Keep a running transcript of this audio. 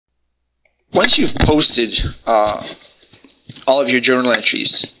once you've posted all of your journal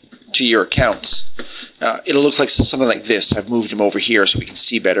entries to your accounts, it'll look like something like this. I've moved them over here so we can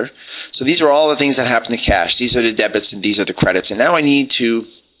see better. So these are all the things that happen to cash. These are the debits and these are the credits. And now I need to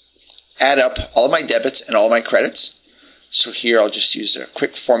add up all of my debits and all of my credits. So here I'll just use a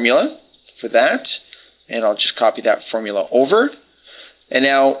quick formula for that. And I'll just copy that formula over. And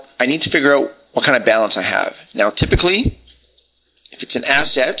now I need to figure out what kind of balance I have. Now typically, if it's an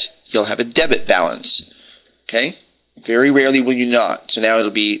asset, you'll have a debit balance. Okay? Very rarely will you not. So now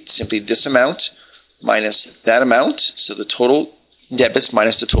it'll be simply this amount minus that amount. So the total debits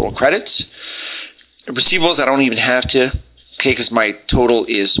minus the total credits. Receivables, I don't even have to. Okay, because my total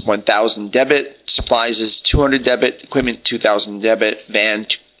is 1,000 debit. Supplies is 200 debit. Equipment, 2,000 debit. Van,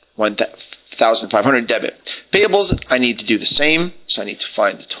 1,500 debit. Payables, I need to do the same. So I need to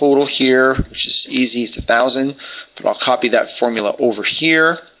find the total here, which is easy. It's 1,000. But I'll copy that formula over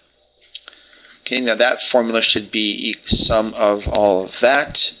here. Okay, now that formula should be sum of all of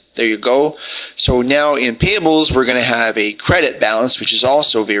that. There you go. So now in payables, we're going to have a credit balance, which is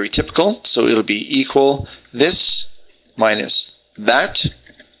also very typical. So it'll be equal this minus that.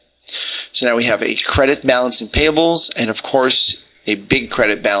 So now we have a credit balance in payables and, of course, a big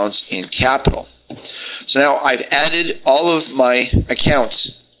credit balance in capital. So now I've added all of my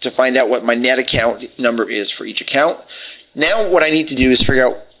accounts to find out what my net account number is for each account. Now what I need to do is figure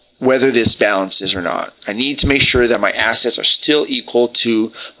out whether this balances or not. I need to make sure that my assets are still equal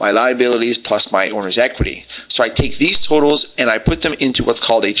to my liabilities plus my owner's equity. So I take these totals and I put them into what's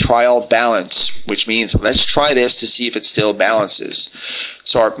called a trial balance, which means let's try this to see if it still balances.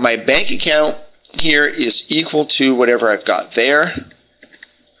 So my bank account here is equal to whatever I've got there.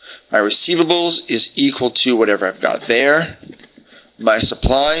 My receivables is equal to whatever I've got there. My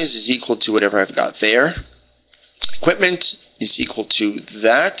supplies is equal to whatever I've got there. Equipment is equal to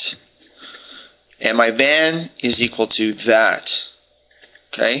that, and my van is equal to that.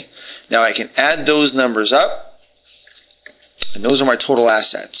 Okay, now I can add those numbers up, and those are my total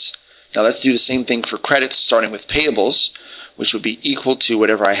assets. Now let's do the same thing for credits, starting with payables, which would be equal to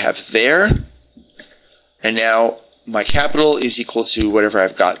whatever I have there, and now my capital is equal to whatever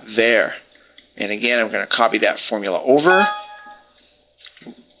I've got there. And again, I'm going to copy that formula over.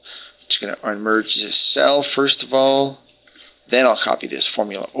 Just going to unmerge this cell first of all. Then I'll copy this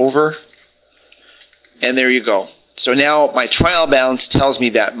formula over. And there you go. So now my trial balance tells me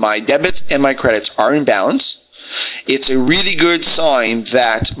that my debits and my credits are in balance. It's a really good sign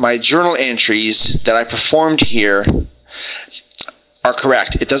that my journal entries that I performed here are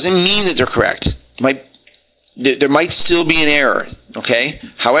correct. It doesn't mean that they're correct. There might still be an error, okay?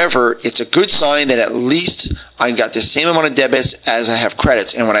 However, it's a good sign that at least I got the same amount of debits as I have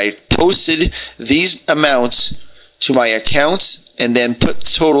credits. And when I posted these amounts to my accounts and then put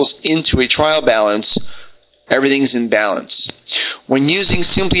totals into a trial balance, everything's in balance. When using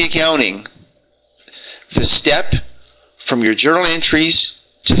Simply Accounting, the step from your journal entries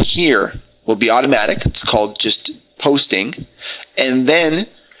to here will be automatic. It's called just posting. And then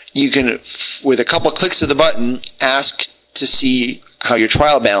you can, with a couple clicks of the button, ask to see how your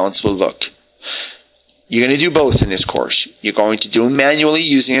trial balance will look. You're going to do both in this course. You're going to do them manually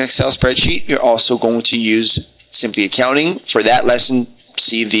using an Excel spreadsheet. You're also going to use Simply Accounting. For that lesson,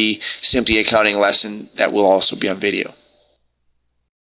 see the Simply Accounting lesson that will also be on video.